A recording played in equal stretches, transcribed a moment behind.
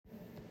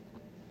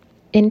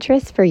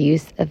Interest for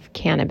use of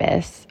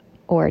cannabis,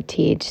 or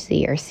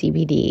THC or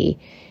CBD,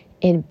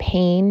 in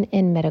pain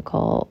and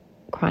medical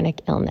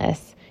chronic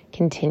illness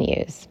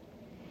continues.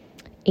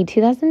 A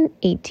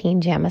 2018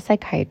 JAMA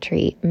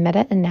Psychiatry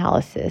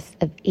meta-analysis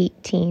of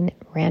 18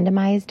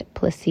 randomized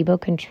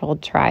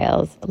placebo-controlled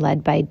trials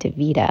led by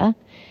DaVita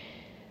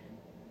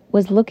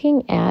was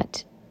looking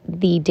at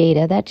the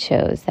data that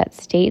shows that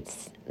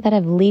states that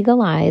have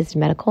legalized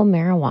medical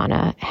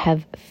marijuana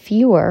have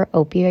fewer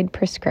opioid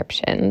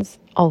prescriptions,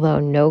 although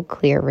no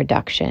clear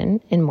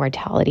reduction in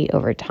mortality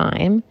over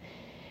time,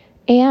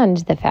 and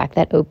the fact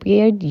that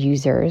opioid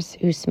users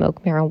who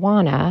smoke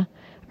marijuana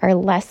are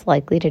less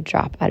likely to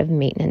drop out of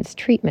maintenance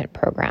treatment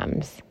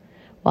programs,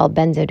 while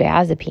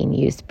benzodiazepine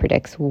use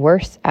predicts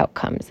worse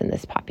outcomes in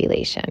this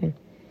population.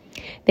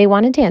 They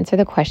wanted to answer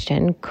the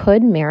question,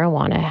 could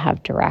marijuana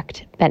have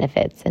direct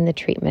benefits in the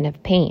treatment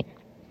of pain?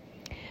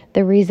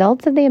 The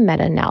results of the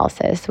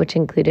meta-analysis, which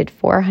included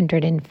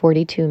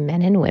 442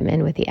 men and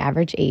women with the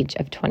average age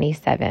of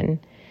 27,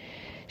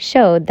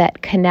 showed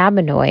that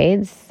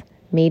cannabinoids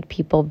made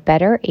people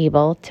better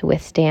able to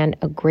withstand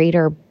a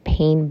greater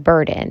pain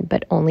burden,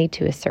 but only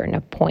to a certain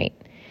point.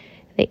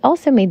 They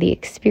also made the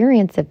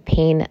experience of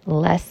pain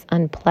less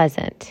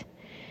unpleasant.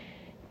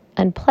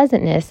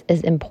 Unpleasantness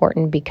is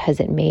important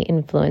because it may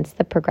influence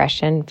the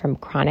progression from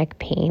chronic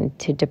pain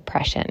to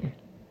depression.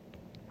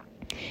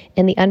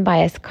 In the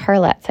unbiased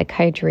Carlat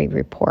Psychiatry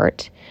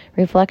report,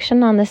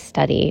 reflection on the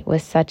study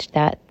was such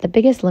that the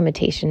biggest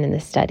limitation in the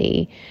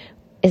study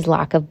is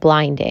lack of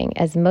blinding,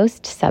 as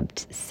most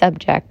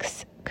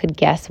subjects could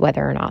guess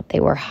whether or not they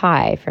were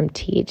high from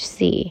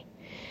THC.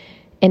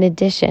 In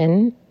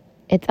addition,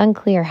 it's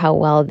unclear how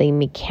well the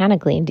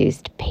mechanically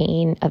induced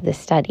pain of the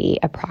study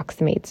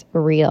approximates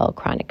real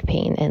chronic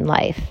pain in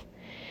life.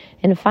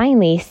 And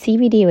finally,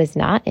 CBD was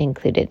not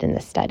included in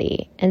the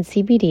study, and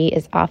CBD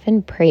is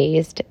often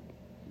praised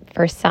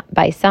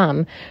by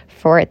some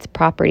for its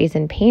properties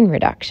in pain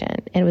reduction,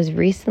 and was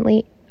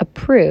recently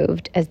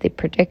approved as the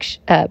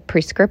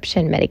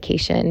prescription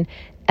medication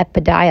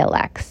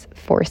Epidiolex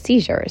for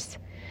seizures.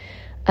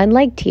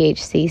 Unlike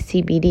THC,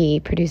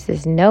 CBD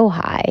produces no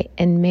high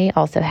and may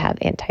also have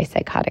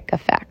antipsychotic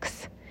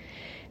effects.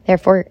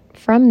 Therefore,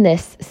 from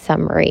this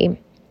summary,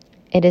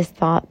 it is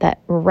thought that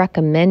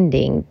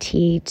recommending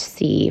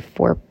THC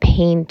for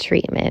pain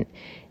treatment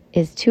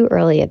is too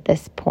early at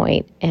this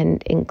point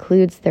and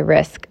includes the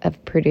risk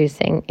of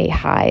producing a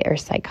high or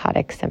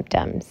psychotic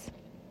symptoms.